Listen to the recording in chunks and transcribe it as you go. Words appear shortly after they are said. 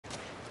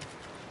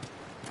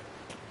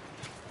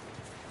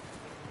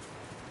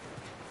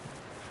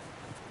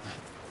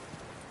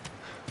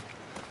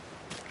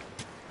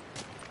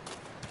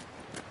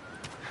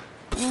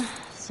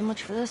So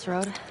much for this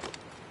road.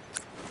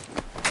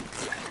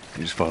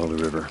 You just follow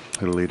the river.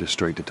 It'll lead us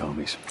straight to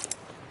Tommy's.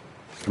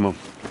 Come on.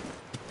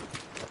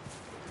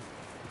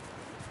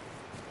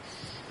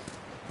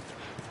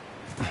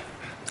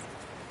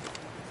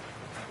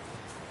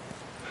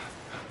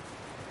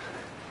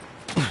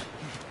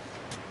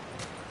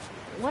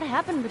 What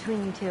happened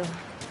between you two? What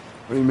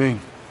do you mean?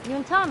 You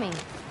and Tommy.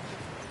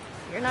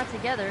 You're not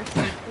together,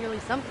 so clearly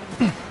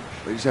something.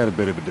 We just had a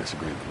bit of a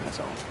disagreement, that's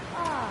all.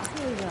 Ah,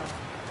 here we go.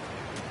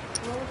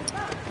 What was it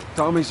about?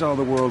 Tommy saw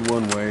the world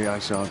one way, I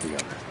saw it the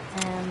other.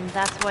 And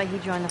that's why he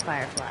joined the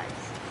Fireflies.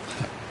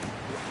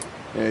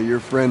 Yeah,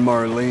 your friend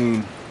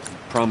Marlene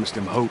promised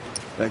him hope.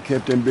 That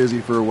kept him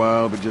busy for a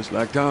while, but just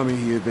like Tommy,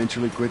 he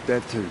eventually quit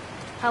that too.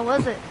 How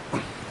was it?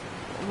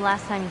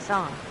 Last time you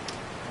saw him?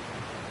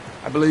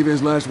 I believe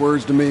his last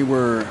words to me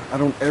were, I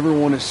don't ever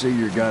want to see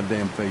your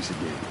goddamn face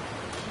again.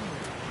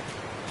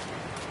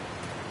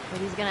 But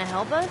he's gonna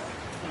help us?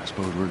 I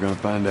suppose we're gonna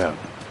find out.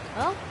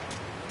 Well,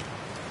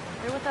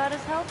 there without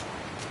his help,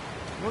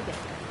 we'll get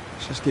there.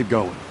 Let's just keep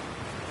going.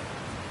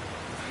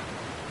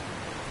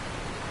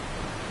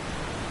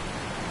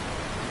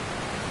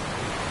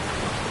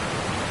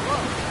 Whoa,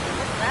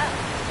 what's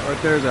that?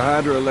 Right there's a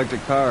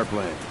hydroelectric power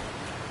plant.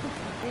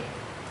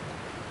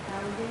 How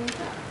are we getting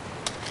inside?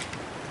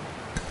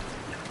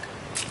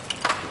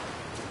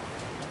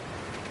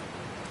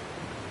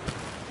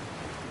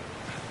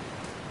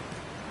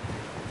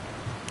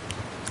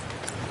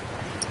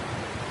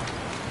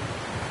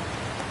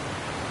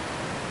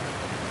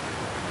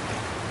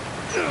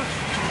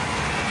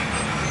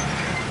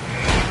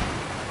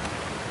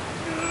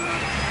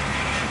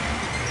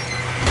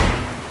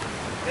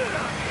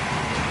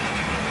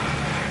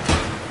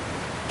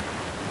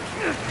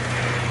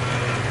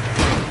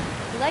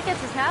 That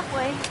gets us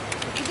halfway.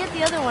 If we get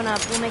the other one up,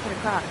 we'll make it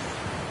across.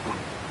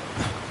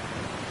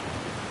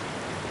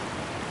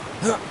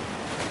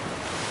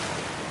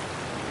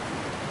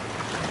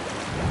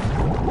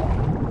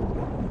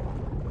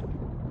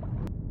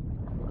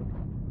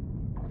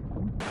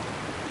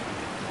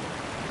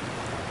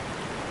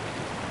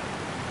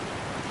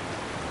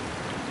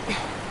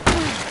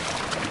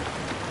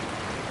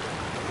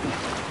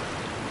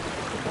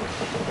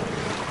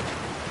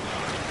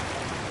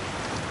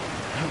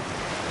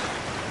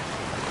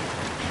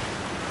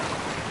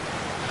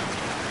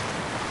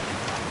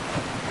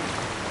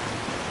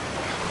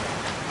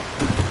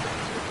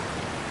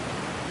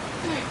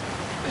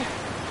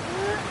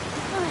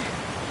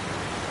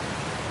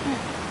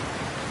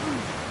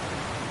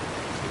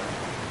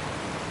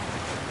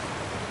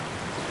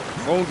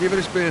 Come on, give it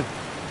a spin.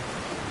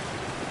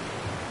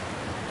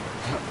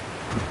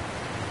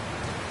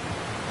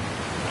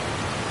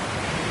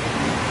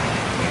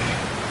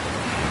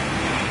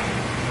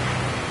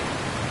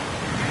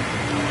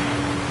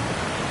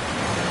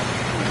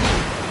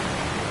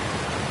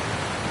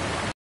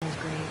 That's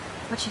great.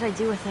 What should I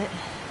do with it?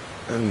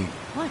 Ellie,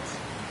 What?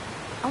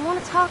 I want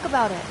to talk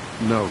about it.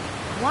 no.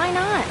 Why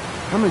not?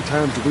 How many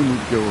times do we need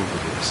to go over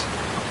this?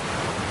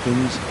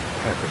 Things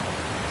happen,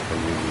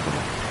 and we move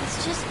on.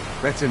 It's just...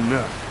 That's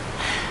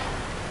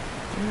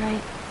enough. You're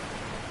right.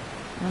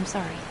 I'm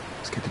sorry.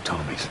 Let's get to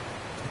Tommy's.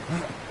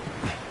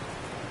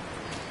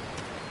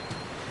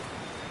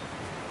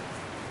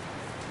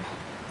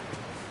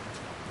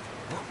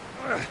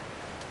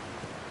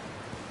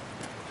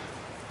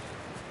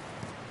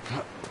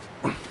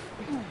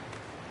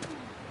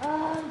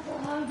 Oh, I'm so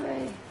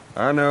hungry.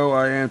 I know,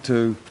 I am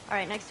too. All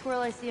right, next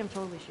squirrel I see, I'm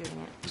totally shooting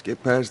it. Let's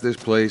get past this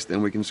place,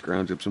 then we can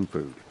scrounge up some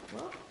food.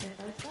 Well, if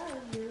I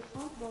started, you're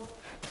responsible.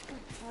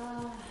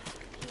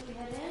 Should we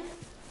head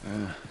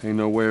in? Ain't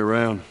no way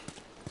around.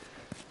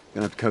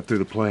 Gonna have to cut through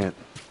the plant.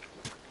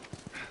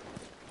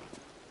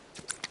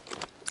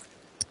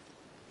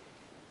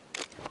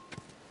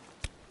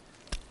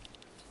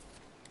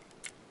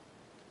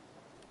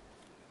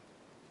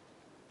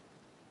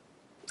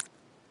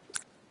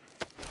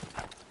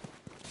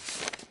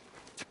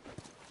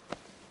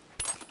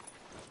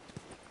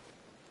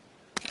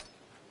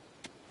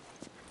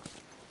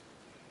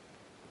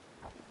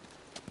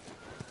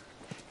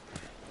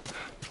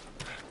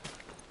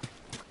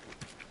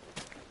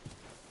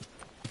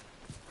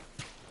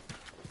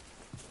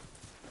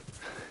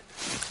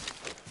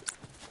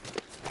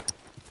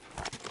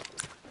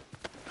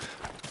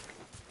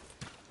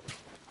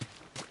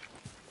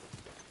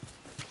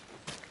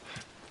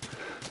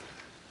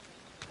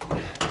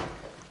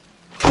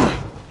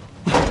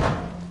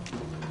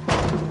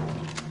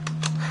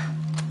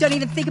 Don't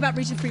even think about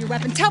reaching for your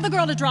weapon. Tell the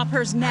girl to drop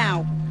hers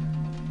now.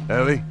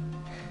 Ellie?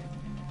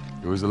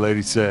 Do as the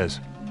lady says.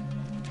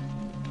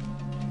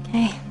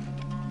 Hey.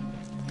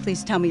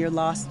 Please tell me you're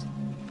lost.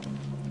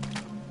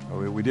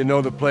 Oh, we didn't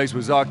know the place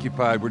was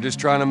occupied. We're just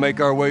trying to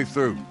make our way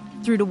through.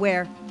 Through to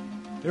where?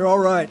 They're all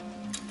right.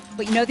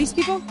 But you know these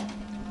people?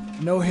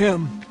 Know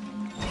him.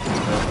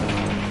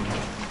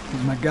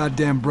 He's my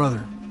goddamn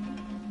brother.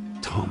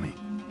 Tommy.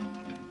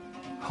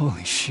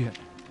 Holy shit.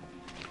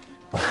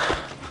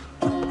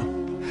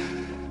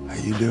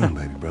 How you doing,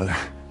 baby brother?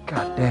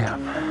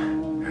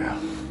 Goddamn. Yeah.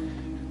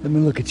 Let me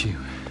look at you.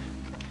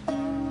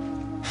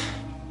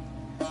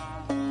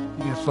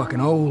 Get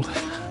fucking old.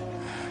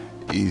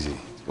 Easy.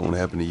 It's going to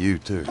happen to you,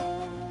 too.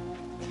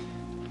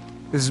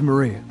 This is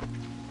Maria.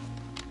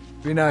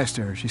 Be nice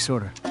to her. She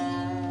sort of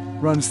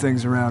runs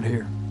things around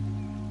here.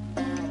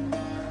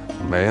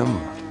 Ma'am,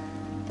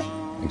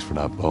 thanks for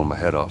not blowing my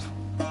head off.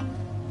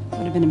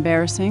 Would have been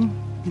embarrassing,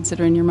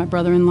 considering you're my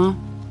brother-in-law.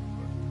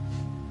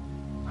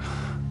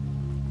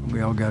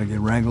 We all gotta get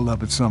wrangled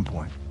up at some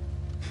point.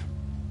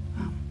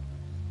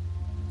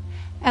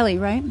 Ellie,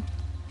 right?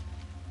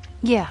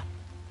 Yeah.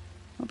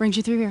 What brings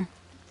you through here?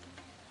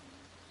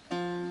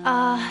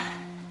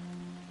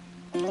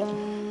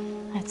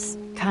 It's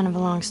kind of a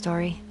long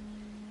story.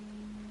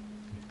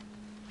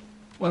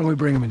 Why don't we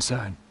bring him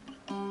inside?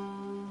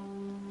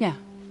 Yeah.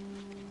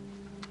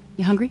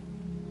 You hungry?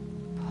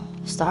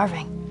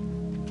 Starving.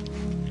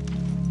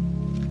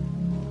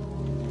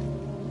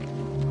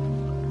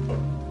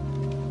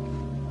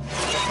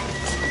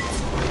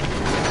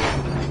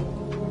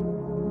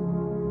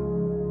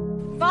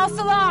 False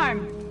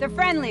alarm! They're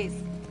friendlies.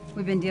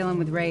 We've been dealing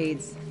with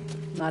raids.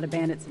 A lot of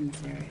bandits in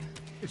this area.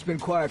 It's been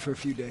quiet for a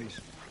few days.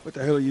 What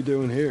the hell are you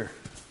doing here?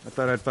 I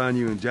thought I'd find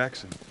you in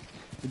Jackson.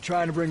 Been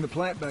trying to bring the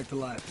plant back to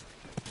life.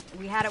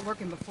 We had it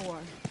working before,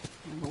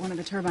 but one of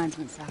the turbines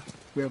went south.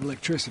 We have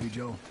electricity,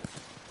 Joel.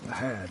 I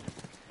had.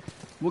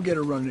 We'll get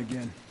her running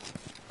again.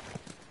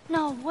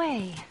 No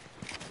way.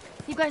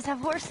 You guys have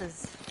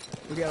horses.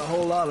 We got a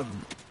whole lot of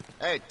them.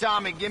 Hey,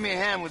 Tommy, give me a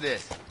hand with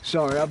this.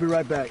 Sorry, I'll be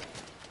right back.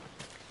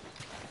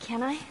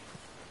 Can I?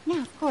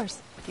 Yeah, of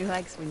course. He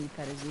likes when you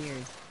cut his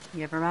ears.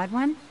 You ever ride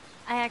one?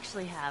 I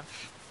actually have.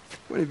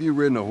 When have you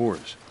ridden a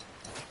horse?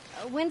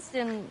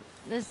 Winston,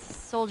 this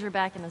soldier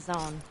back in the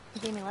zone, he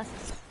gave me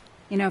lessons.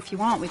 You know, if you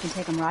want, we can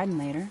take him riding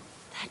later.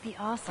 That'd be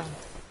awesome.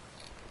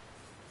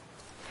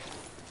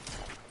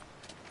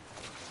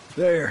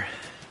 There.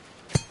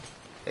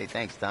 Hey,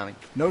 thanks, Tommy.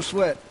 No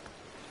sweat.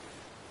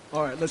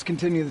 All right, let's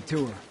continue the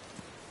tour.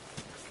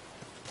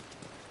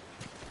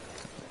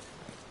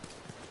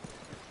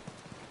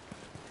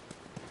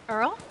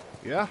 Earl?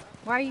 Yeah?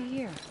 Why are you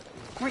here?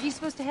 Weren't you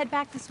supposed to head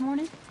back this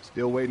morning?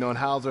 Still waiting on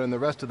Hauser and the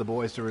rest of the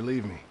boys to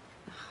relieve me.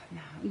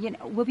 No, you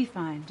know, we'll be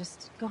fine.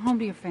 Just go home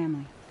to your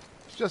family.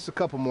 It's just a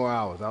couple more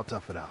hours. I'll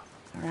tough it out.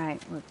 All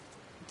right, well,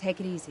 take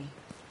it easy.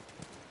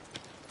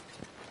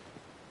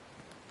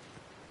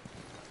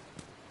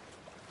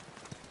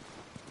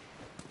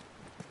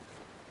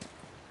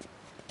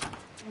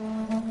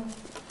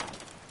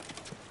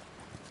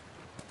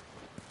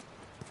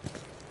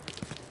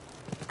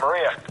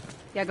 Maria,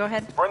 Yeah, go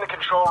ahead. we're in the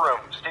control room.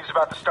 Steve's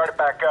about to start it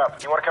back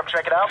up. You want to come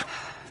check it out?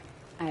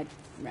 I'd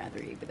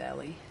rather eat with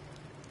Ellie.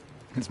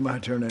 It's my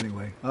turn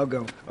anyway. I'll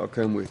go. I'll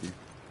come with you.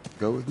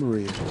 Go with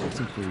Maria. Get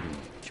some food in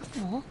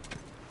you. Joel?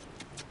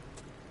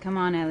 Come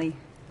on, Ellie.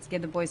 Let's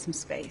give the boys some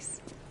space.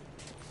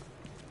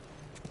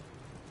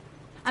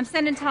 I'm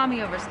sending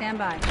Tommy over. Stand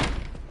by.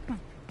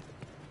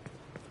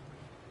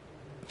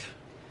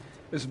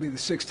 This will be the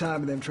 6th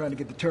time of them trying to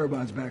get the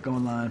turbines back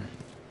online.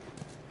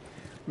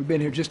 We've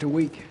been here just a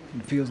week,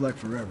 and it feels like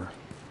forever.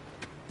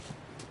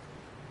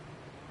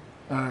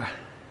 I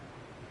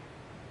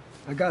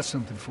got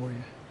something for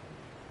you.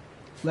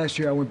 Last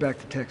year I went back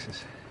to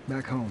Texas,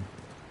 back home.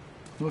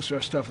 Most of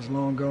our stuff is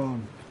long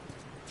gone.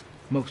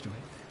 Most of it.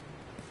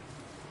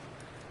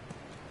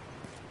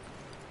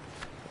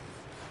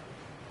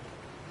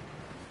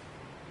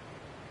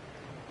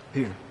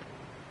 Here.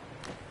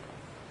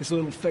 It's a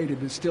little faded,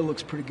 but it still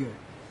looks pretty good.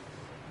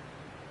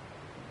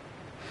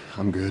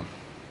 I'm good.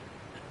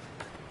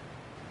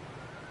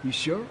 You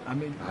sure? I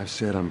mean... I've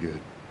said I'm good.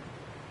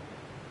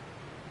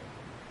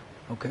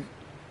 Okay.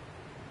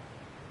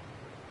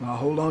 Well, I'll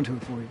hold on to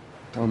it for you.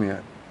 Tommy,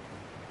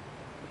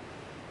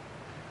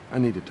 I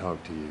need to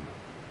talk to you.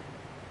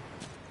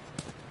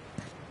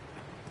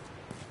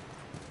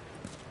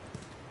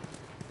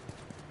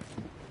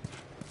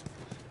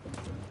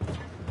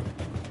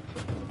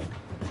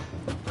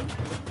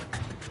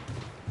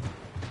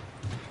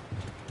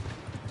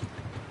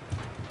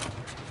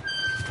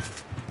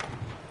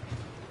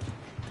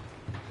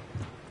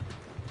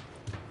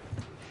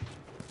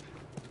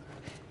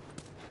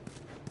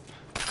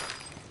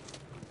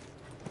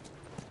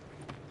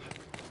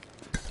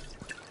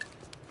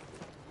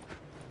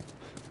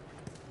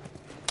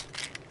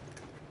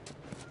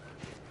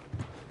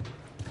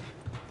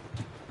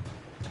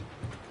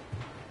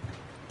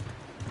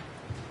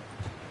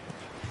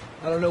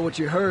 I don't know what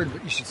you heard,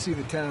 but you should see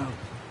the town.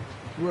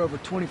 We're over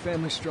 20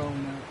 families strong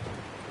now.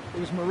 It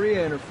was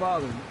Maria and her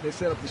father. They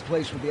set up this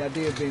place with the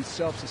idea of being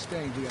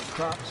self-sustained. We got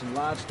crops and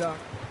livestock.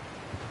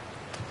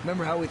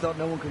 Remember how we thought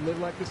no one could live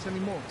like this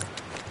anymore?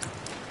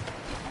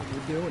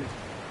 We're doing it.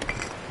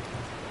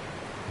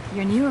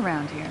 You're new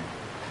around here,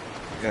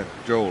 Yeah,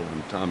 Joel,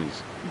 I'm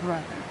Tommy's.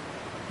 brother.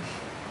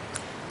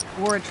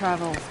 Word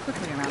travels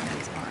quickly around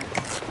these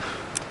parts.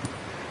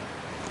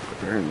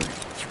 Apparently.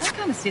 I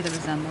kind of see the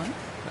resemblance.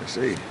 I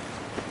see.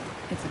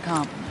 It's a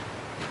compliment.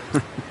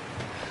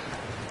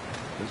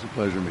 It's a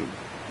pleasure meeting.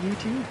 You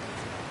too.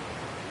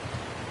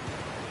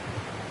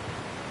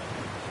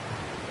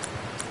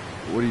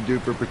 What do you do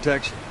for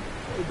protection?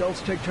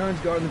 Adults take turns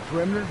guarding the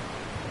perimeter.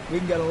 We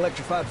can get an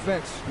electrified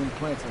fence when the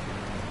plant's up.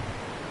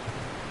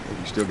 there.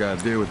 You still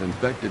gotta deal with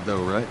infected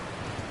though, right?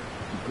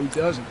 Who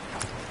doesn't?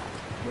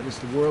 But it's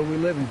the world we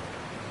live in.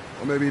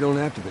 Or maybe you don't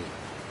have to be.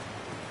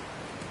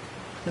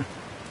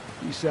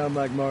 You sound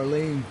like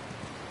Marlene.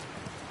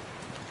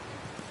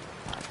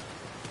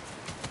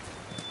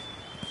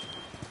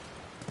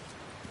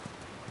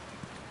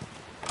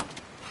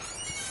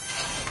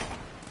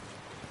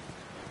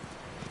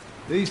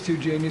 These two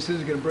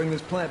geniuses are gonna bring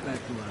this plant back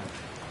to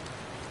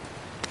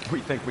life. We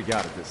think we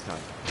got it this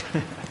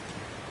time.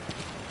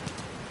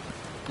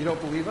 You don't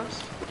believe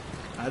us?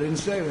 I didn't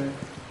say that.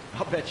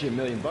 I'll bet you $1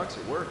 million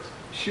it works.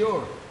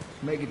 Sure.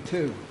 Make it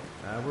two.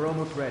 We're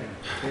almost ready.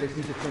 They just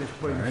need to finish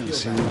putting All right, the let's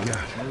see shield what we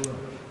back.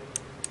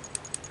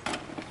 got.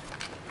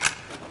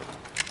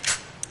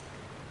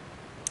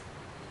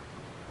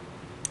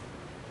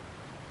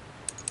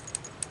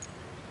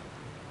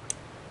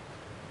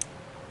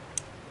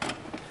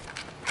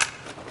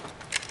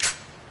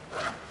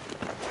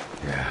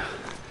 Yeah,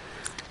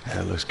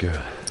 that looks good.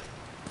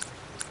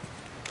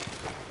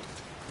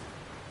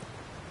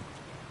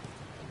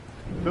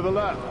 To the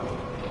left.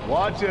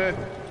 Watch it.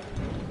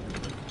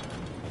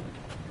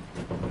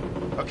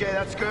 Okay,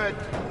 that's good.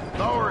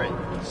 Lower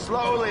it.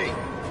 Slowly.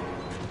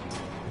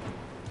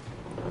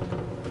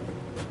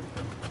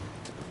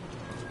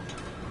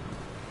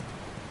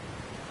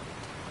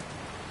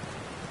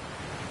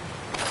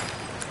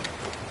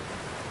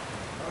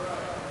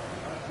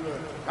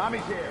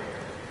 Tommy's here.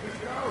 Let's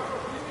go.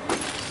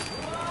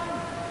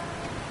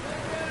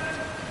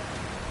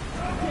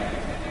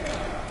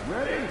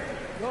 Ready?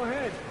 Go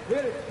ahead.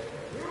 Hit it.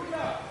 Here we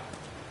go.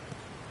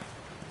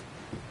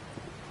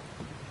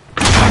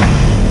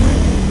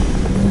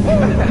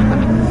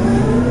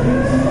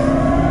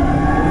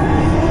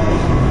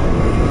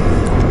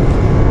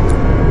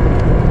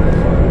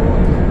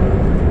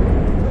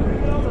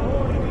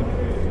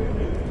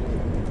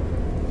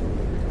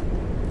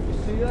 You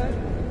see that?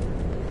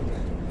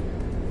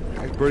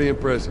 That's pretty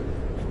impressive.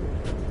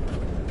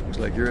 Looks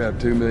like you're out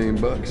 $2 million.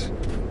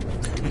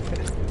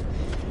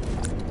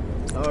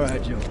 All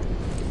right, Joe.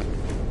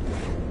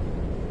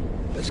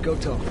 Let's go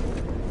talk.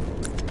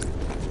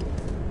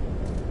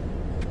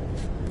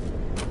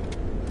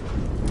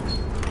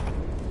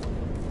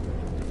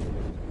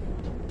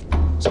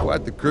 It's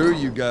quite the crew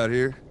you got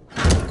here.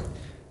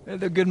 Hey,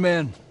 they're good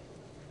men.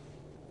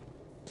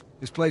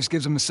 This place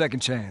gives them a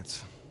second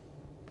chance.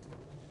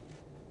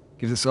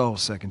 Gives us all a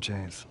second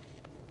chance.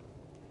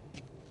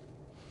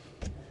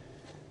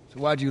 So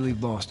why'd you leave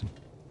Boston?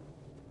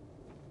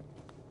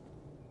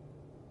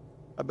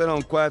 I've been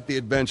on quite the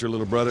adventure,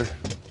 little brother.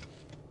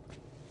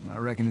 I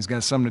reckon it's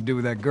got something to do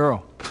with that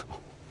girl.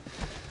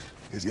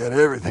 It's got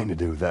everything to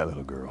do with that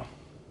little girl.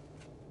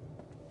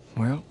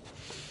 Well,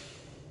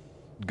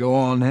 go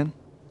on then.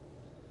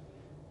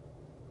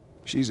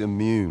 She's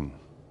immune.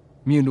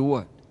 Immune to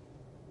what?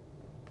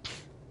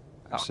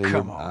 I've Oh, seen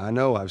come her, on. I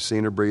know I've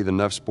seen her breathe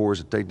enough spores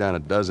to take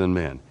down 12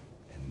 men.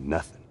 And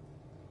nothing.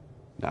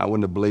 Now, I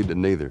wouldn't have believed it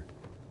neither.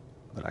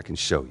 But I can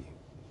show you.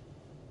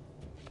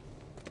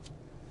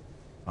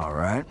 All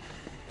right.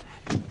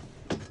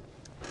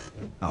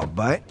 I'll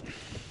bite.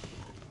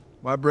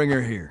 Why bring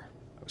her here?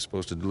 I was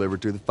supposed to deliver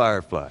to the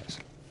Fireflies.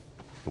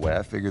 The way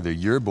I figure they're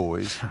your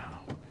boys.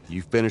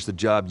 You finish the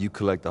job, you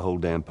collect the whole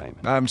damn payment.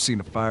 I haven't seen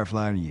a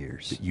Firefly in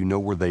years. You know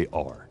where they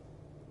are.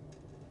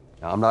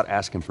 Now, I'm not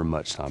asking for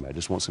much, Tommy. I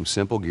just want some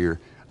simple gear,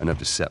 enough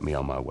to set me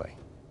on my way.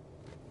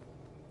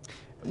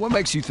 What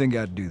makes you think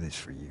I'd do this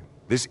for you?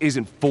 This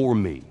isn't for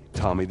me,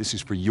 Tommy. This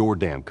is for your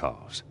damn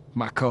cause.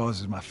 My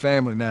cause is my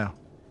family now.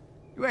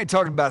 You ain't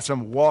talking about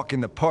some walk in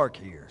the park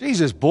here.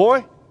 Jesus,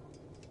 boy.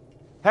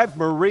 Have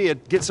Maria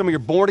get some of your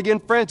born-again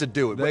friends to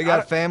do it. They but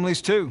got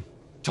families too.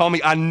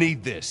 Tommy, I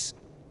need this.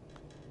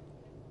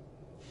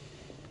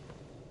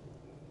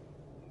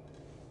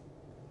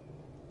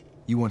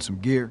 You want some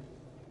gear?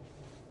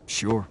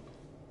 Sure.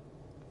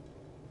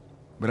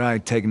 But I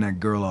ain't taking that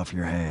girl off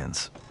your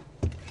hands.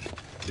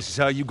 This is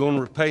how you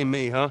gonna repay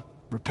me, huh?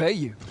 Repay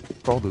you.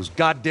 For all those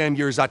goddamn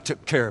years I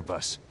took care of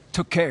us.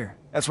 Took care.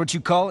 That's what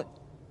you call it?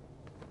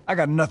 I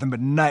got nothing but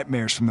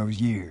nightmares from those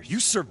years. You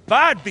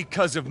survived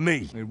because of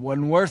me. It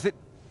wasn't worth it.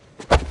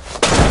 I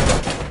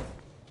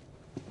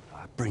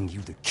bring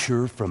you the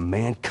cure from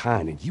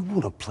mankind, and you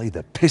wanna play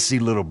the pissy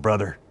little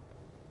brother.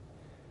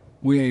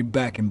 We ain't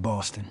back in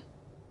Boston.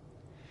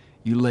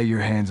 You lay your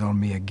hands on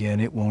me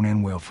again, it won't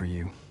end well for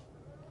you.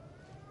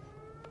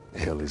 The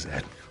hell is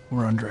that?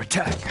 We're under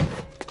attack.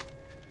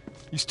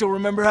 You still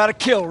remember how to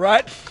kill,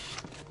 right?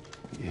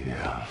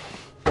 Yeah.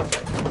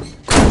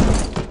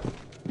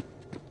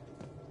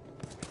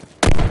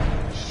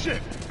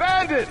 Shit!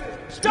 Bandit!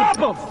 Stop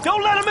him!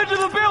 Don't let him into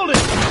the building!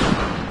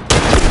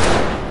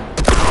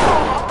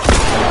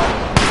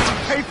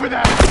 Pay for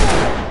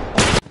that!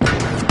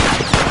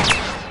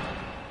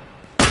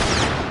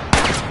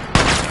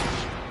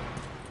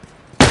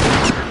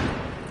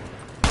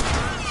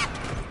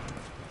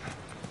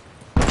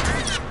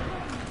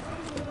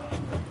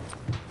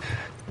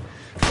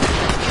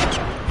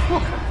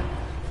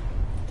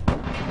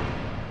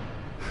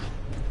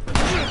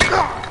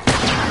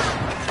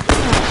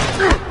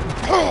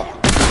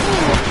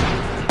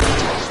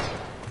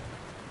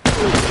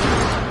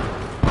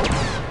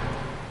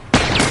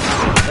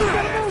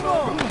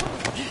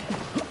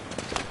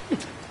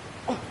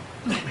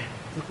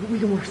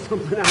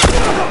 something out.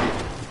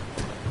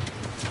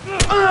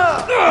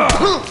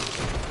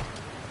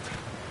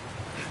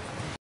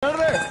 Out of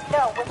there!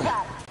 No, what's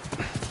that?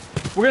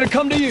 We're gonna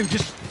come to you.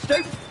 Just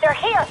stay. They're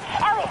here!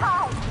 Ellie,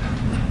 hide!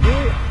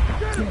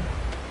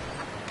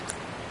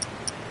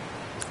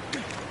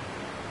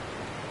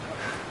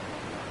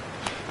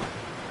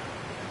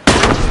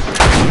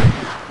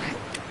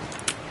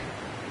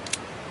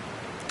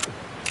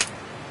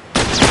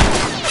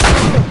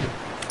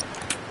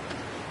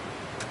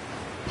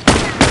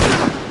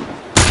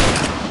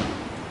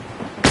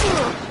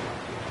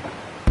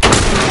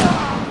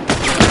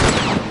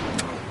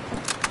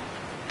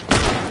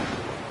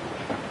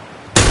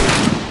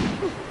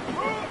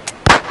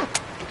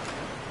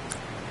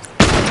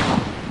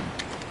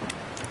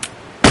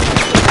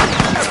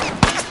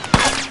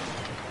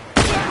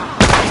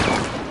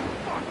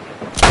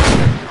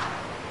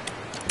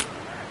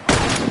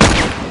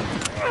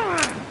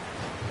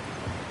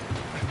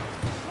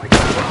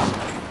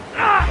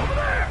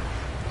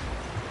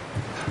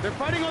 They're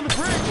fighting on the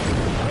bridge!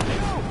 Let's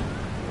go!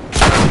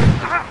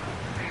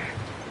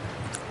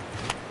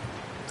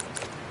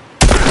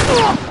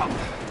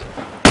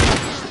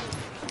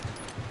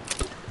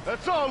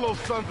 That's all, those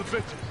sons of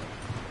bitches!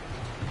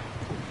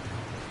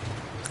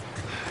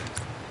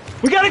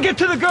 We gotta get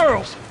to the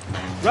girls!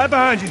 Right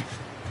behind you.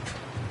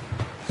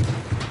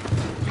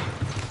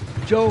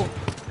 Joel,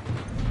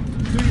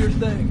 do your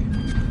thing.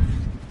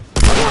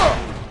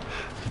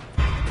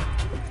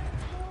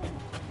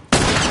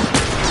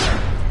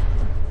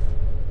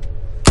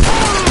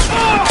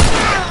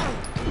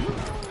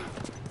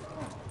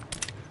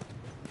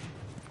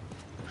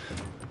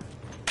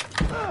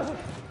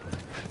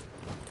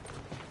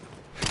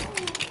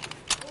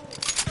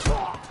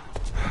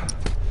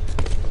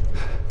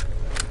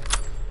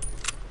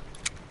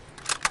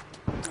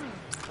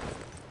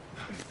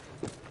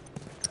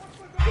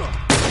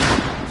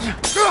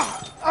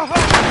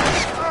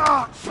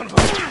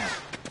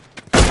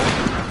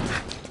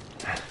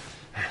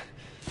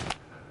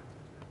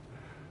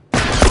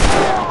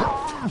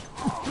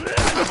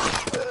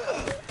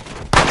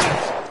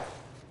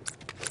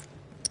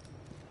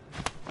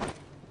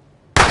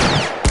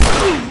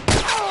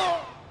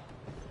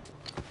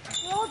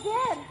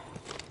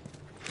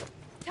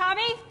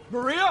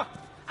 Maria?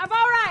 I'm all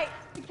right.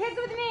 The kid's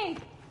with me.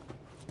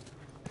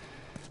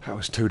 I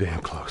was too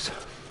damn close.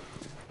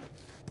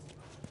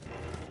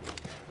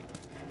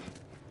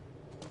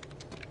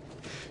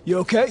 You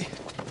okay?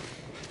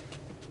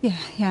 Yeah,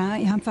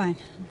 I'm fine.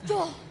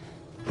 Joel!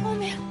 Oh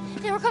man,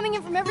 they were coming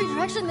in from every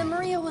direction, then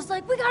Maria was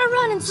like, we gotta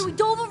run, and so we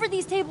dove over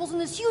these tables, and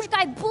this huge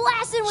guy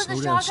blasted with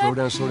a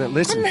shotgun. Slow down.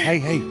 Listen,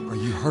 hey, are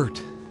you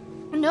hurt?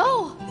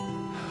 No!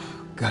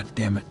 God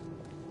damn it.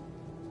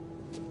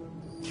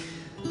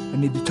 I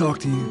need to talk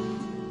to you.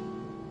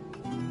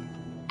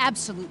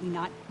 Absolutely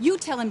not. You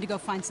tell him to go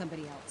find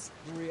somebody else.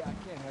 Maria, I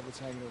can't have this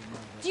hanging over my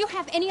head. Do you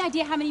have any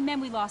idea how many men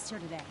we lost here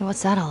today?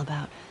 What's that all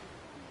about?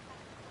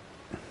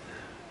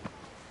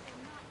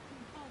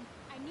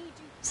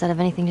 Does that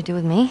have anything to do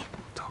with me?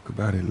 Talk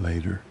about it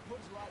later.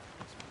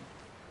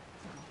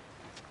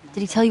 Did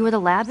he tell you where the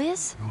lab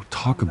is? We'll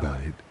talk about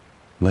it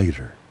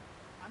later.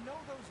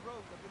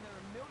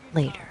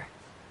 Later.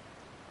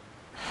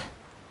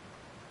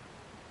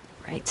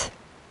 Right.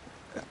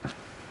 It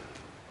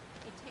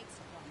takes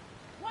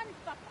one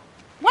fuck up.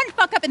 One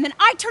fuck up and then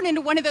I turn into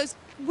one of those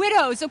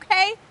widows,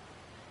 okay?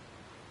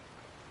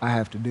 I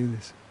have to do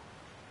this.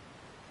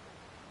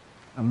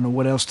 I don't know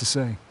what else to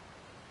say.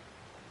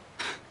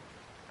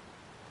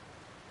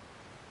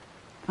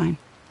 Fine.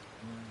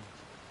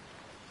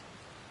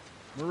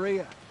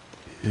 Maria.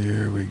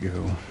 Here we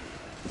go.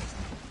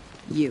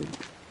 You.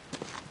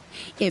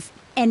 If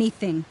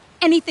anything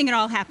at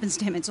all happens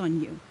to him, it's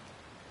on you.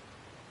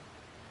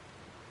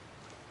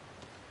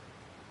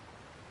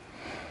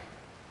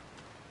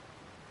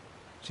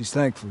 She's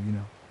thankful, you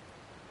know.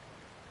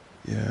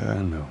 Yeah,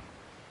 I know.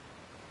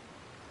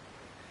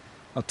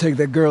 I'll take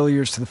that girl of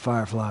yours to the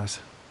Fireflies.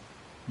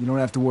 You don't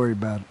have to worry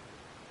about it.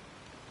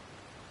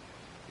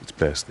 It's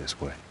best this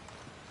way.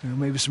 You know,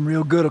 maybe some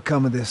real good will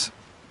come of this.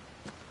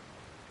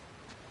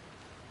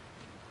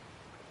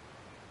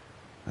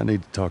 I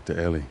need to talk to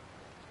Ellie.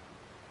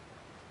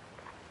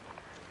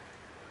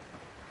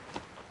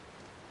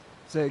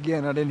 Say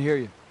again, I didn't hear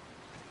you.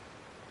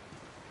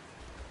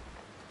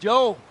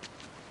 Joel!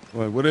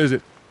 What is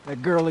it?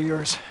 That girl of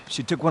yours.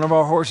 She took one of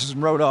our horses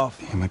and rode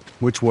off. Damn it.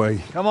 Which way?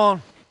 Come on.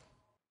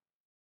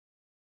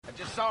 I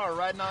just saw her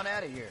riding on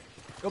out of here.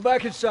 Go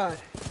back inside.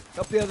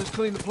 Help the others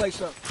clean the place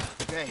up.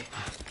 Okay.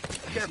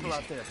 Careful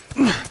out there.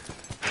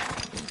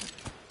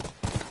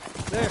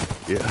 There.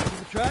 Yeah. See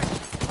the tracks?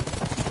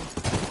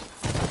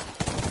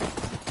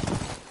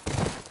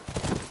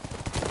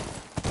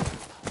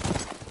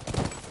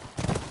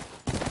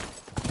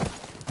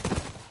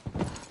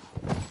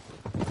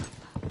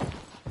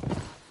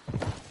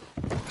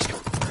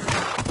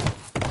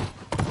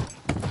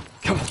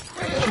 Come on.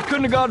 She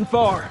couldn't have gotten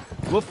far.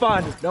 We'll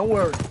find her. Don't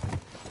worry.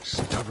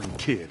 Stubborn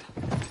kid.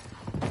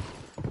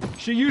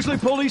 She usually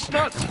pull these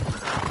stunts.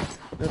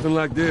 Nothing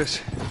like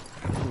this.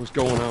 I was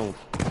what's going on.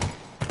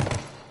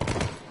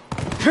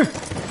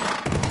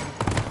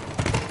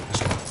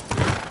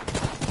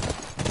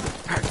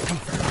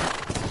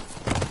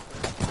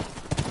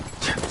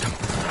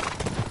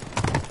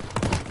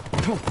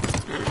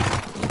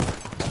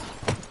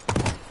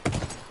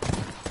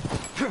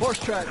 Horse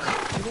tracks.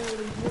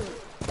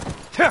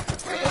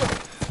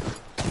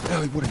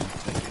 Ellie, what are you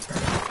thinking?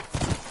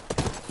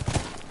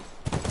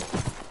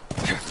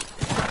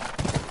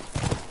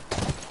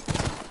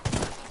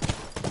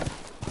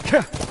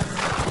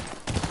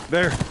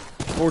 There,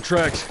 4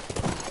 tracks.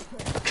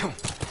 Come.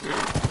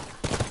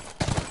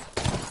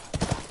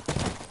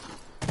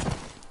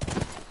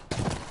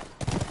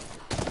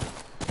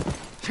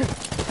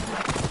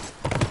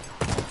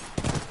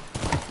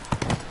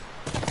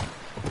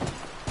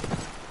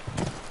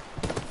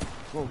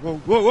 Whoa, whoa,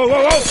 whoa, whoa,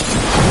 whoa, whoa!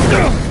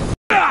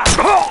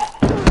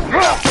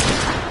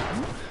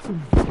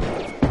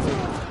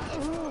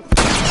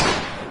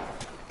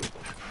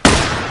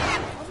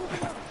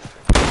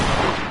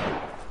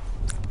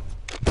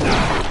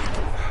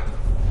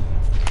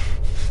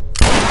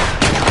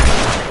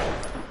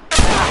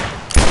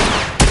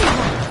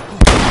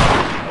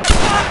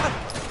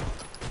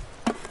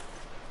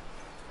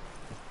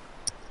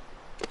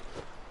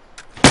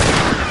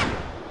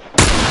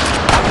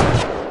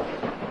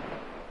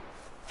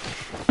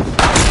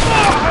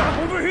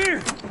 Over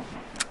here!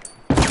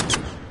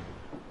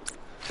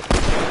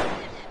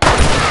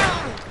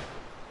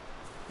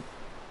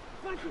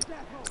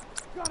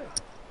 Got it!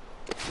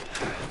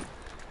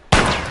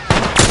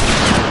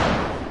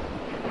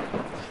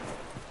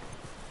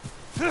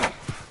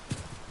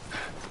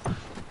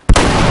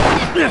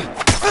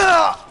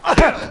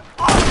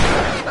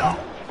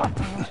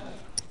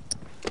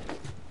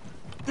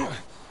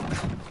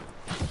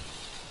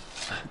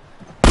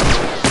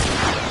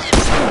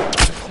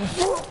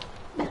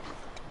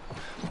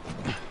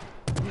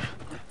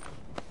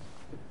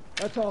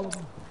 That's all of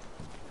them.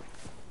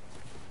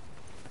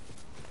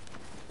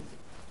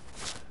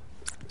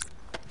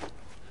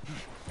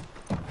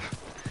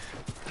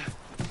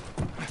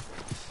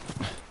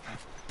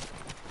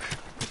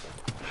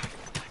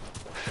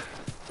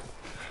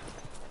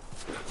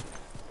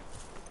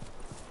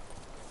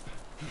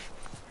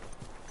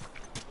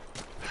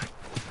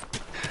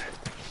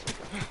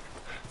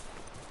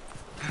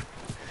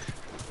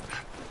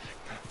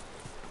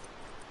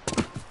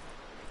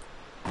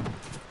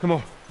 Come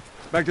on,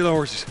 back to the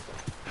horses.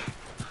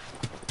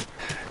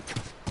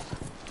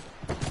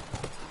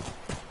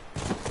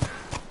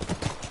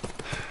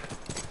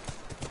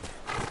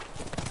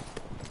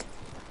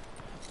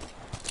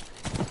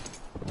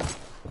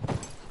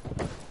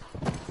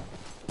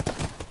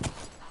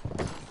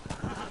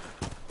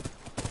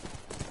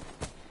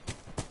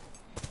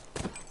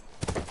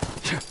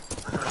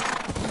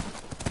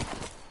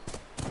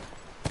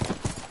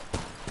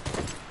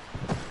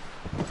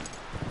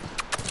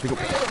 Pick up.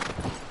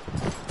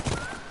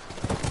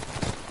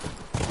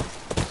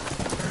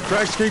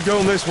 Tracks keep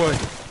going this way.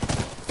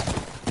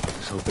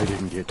 Let's hope they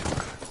didn't get too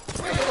good.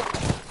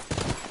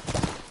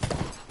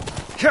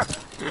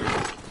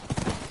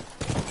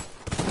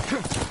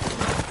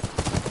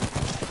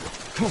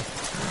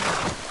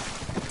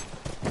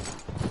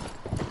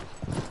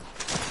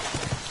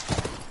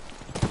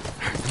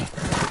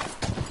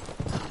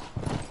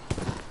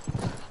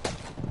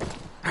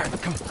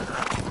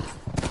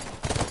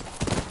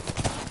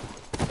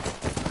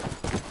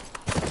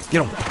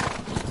 Get him.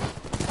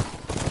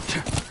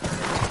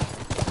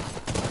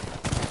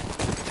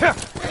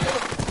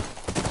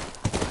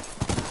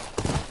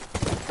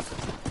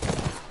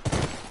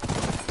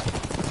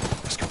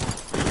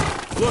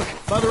 Look,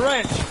 by the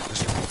ranch.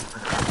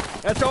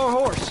 That's our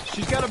horse.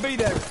 She's got to be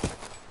there.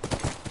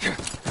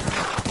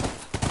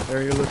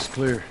 Area looks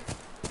clear.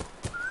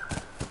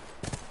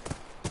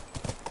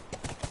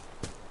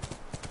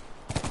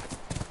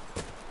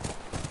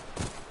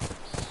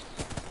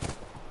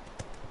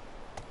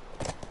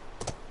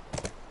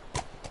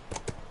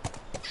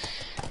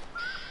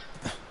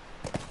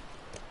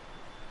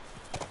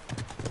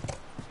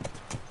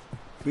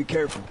 Be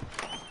careful.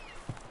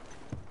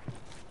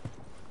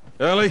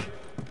 Ellie?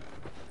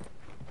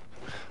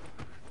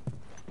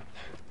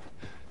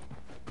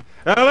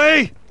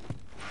 Ellie!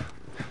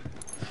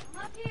 I'm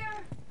up here.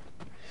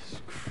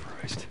 Jesus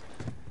Christ.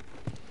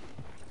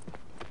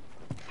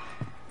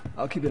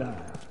 I'll keep an eye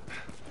out.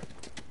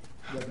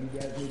 What you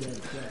guys do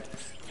that track.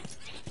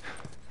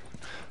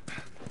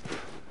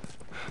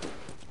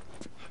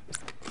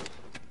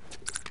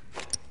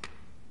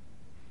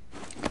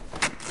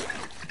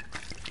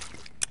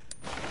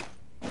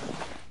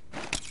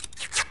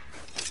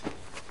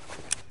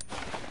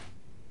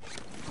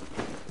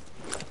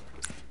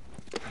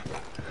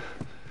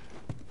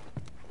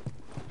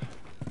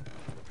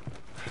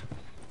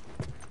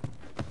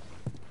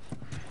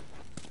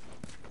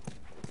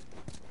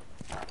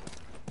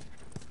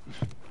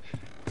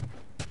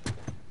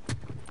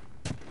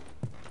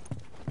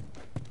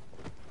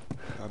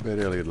 I bet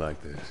Ellie'd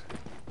like this.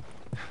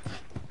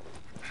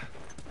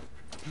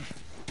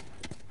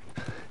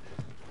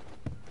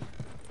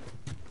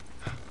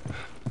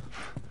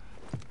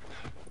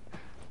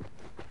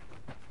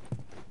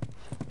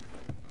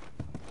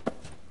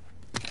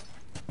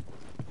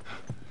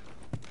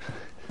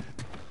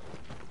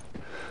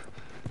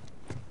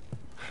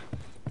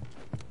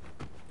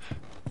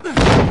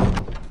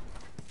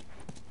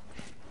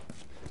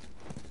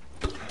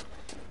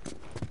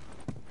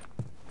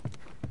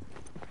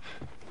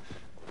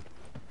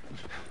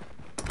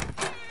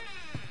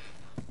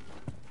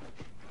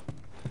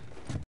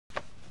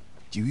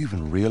 Do you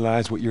even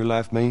realize what your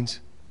life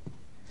means?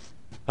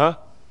 Huh?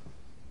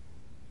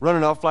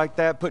 Running off like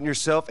that, putting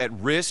yourself at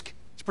risk?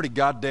 It's pretty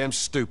goddamn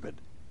stupid.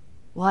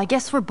 Well, I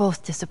guess we're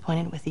both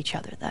disappointed with each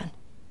other then.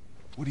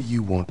 What do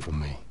you want from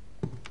me?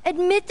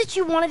 Admit that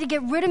you wanted to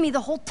get rid of me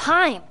the whole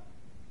time.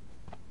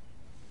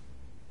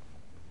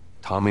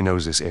 Tommy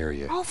knows this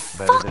area Oh,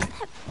 better fuck than...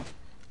 that.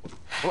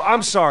 Well,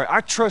 I'm sorry. I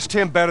trust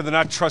him better than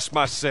I trust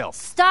myself.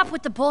 Stop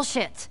with the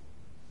bullshit.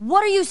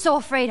 What are you so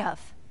afraid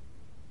of?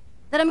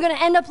 That I'm gonna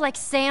end up like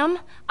Sam?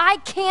 I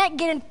can't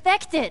get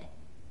infected.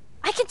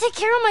 I can take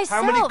care of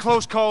myself. How many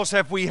close calls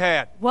have we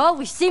had? Well,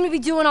 we seem to be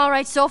doing all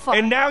right so far.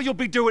 And now you'll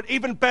be doing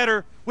even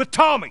better with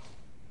Tommy.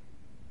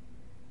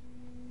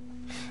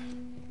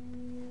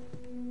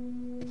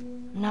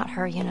 Not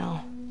her, you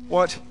know.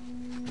 What?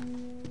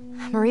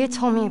 Maria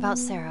told me about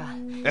Sarah.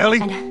 Ellie?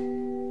 And...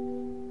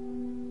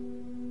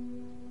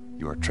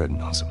 You are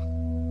treading on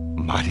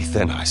some mighty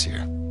thin ice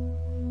here.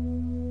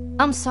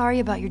 I'm sorry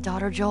about your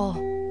daughter,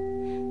 Joel.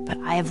 But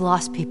I have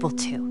lost people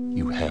too.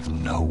 You have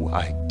no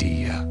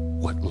idea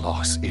what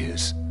loss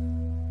is.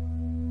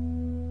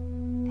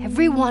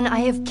 Everyone I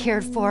have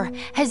cared for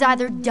has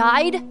either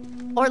died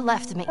or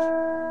left me.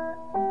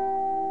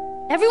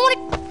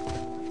 Everyone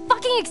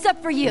fucking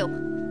except for you.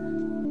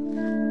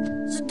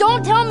 So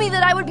don't tell me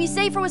that I would be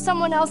safer with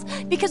someone else,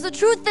 because the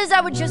truth is I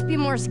would just be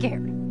more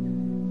scared.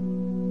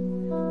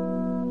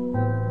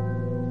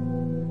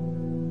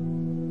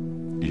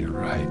 You're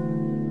right.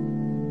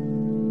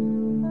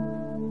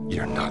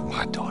 You're not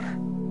my daughter.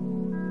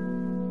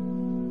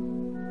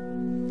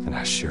 And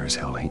I sure as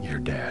hell ain't your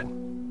dad.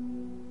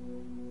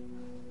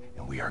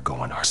 And we are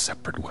going our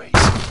separate ways.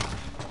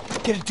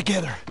 Get it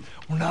together.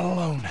 We're not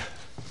alone.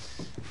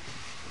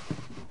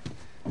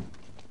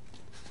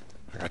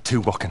 I got two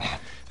walking in.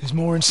 There's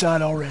more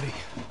inside already.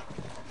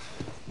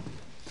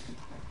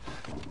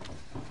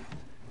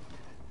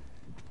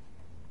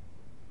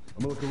 I'm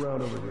gonna look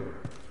around over here.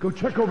 Go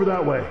check over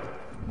that way.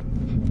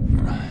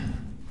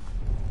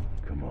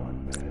 Come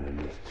on, man.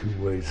 There's two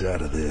ways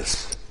out of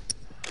this.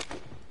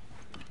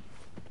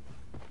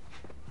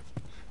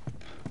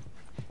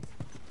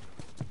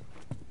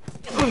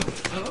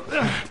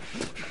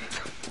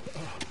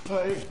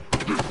 Hey.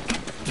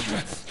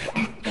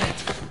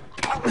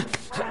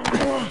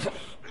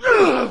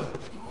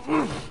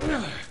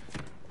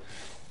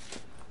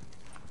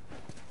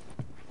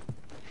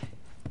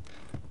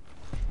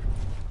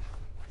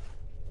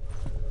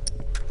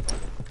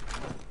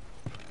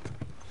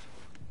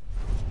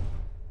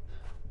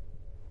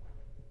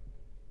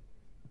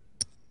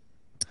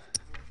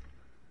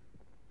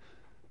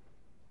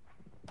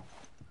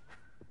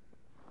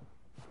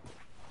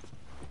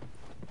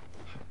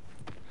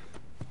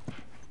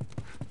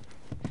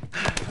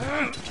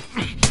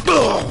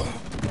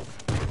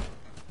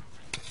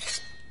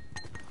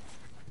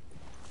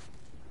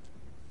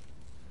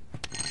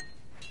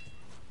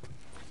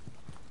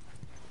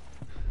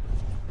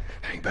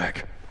 Hang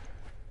back.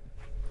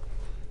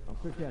 I'll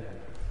quick at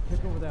it.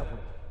 Check over that way.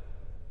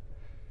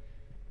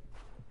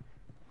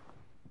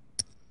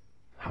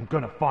 I'm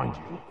gonna find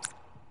you.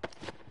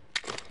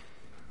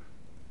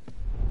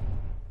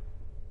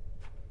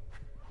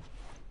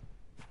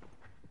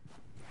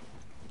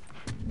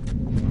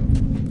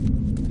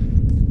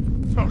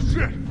 Oh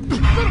shit!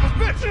 Son of a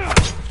bitch!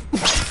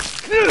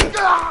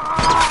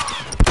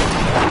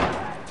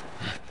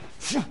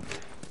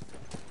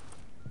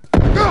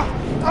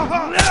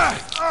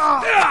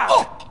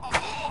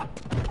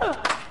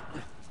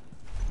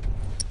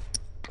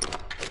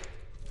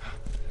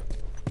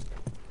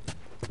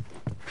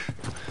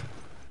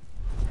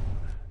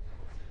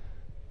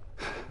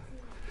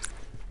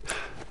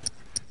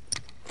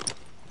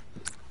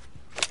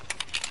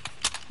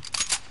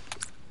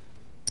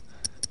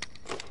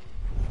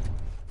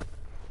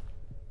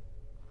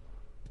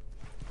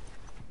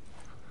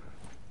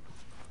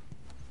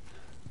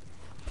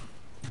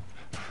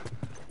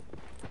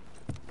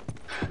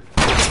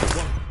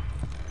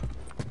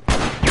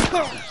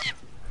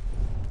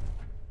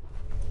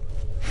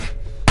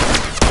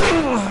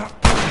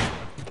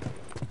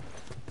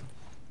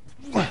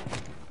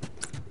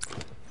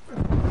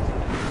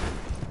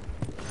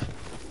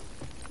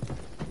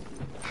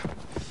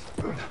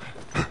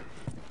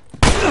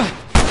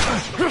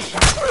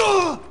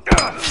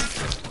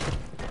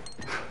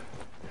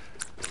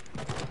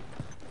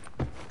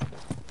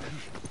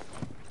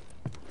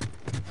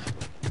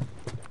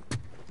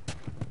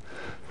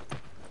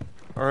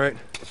 All right.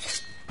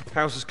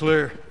 House is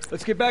clear.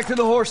 Let's get back to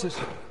the horses.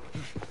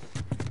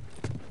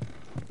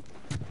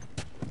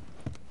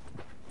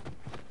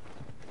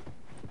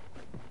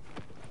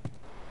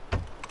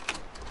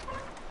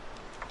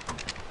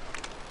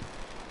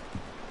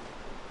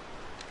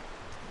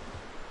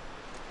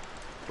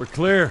 We're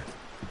clear.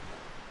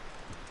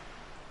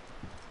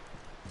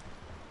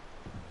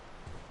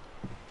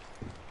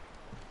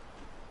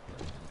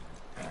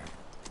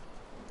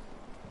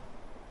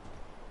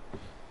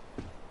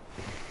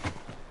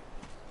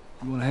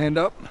 You want a hand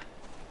up?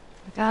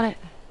 I got it.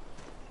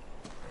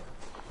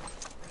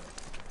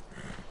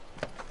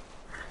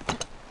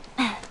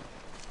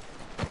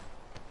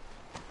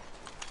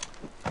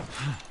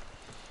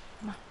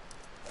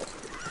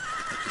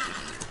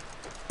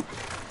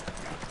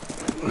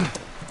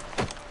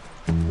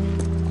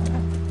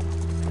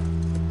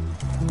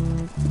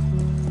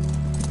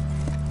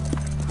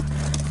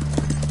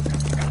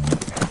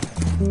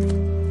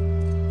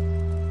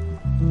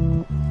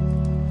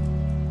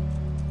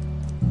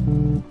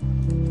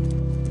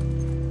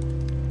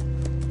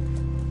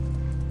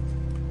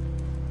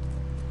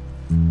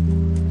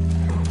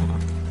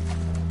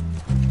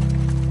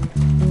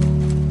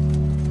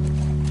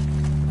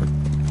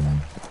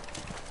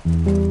 There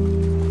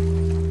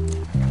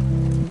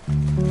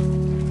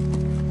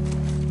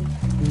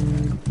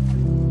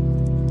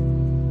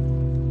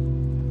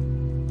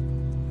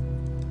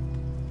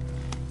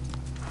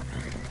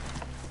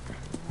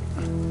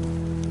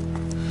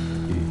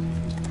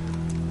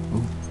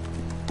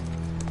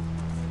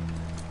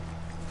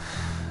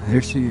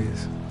she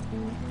is.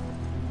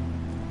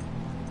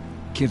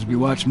 Kids will be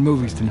watching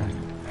movies tonight.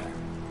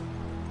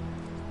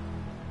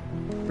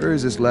 Where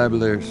is this lab of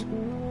theirs?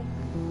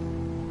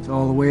 It's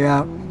all the way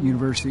out,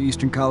 University of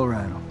Eastern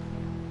Colorado.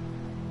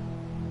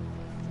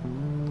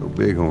 Go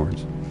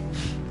Bighorns.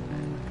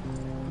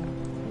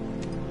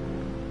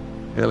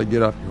 Ellie,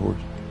 get off your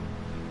horse.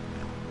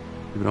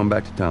 Give it on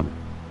back to Tommy.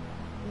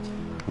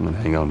 I'm gonna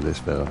hang on to this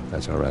fella, if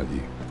that's all right with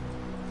you.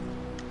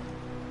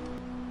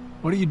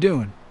 What are you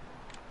doing?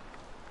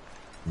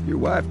 Your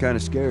wife kind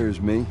of scares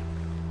me.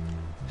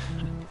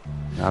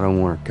 I don't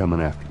want her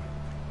coming after me.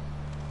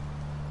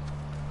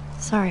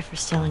 Sorry for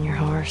stealing your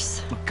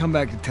horse. Look, come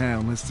back to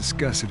town. Let's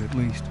discuss it at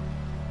least.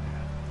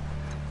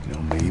 You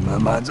know me, my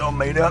mind's all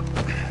made up.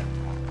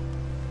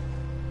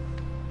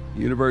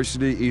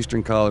 University,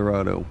 Eastern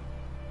Colorado.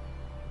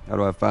 How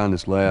do I find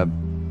this lab?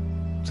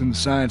 It's in the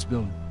science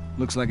building.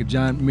 Looks like a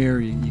giant mirror.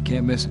 You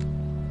can't miss it.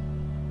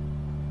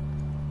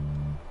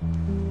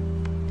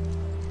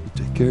 You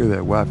take care of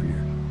that wife of yours.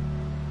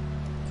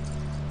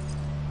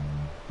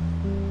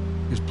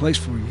 There's a place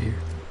for you here.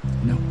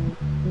 No.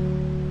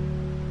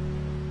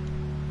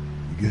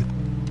 You good?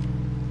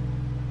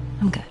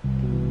 I'm good.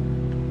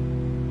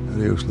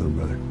 Adios, little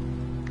brother.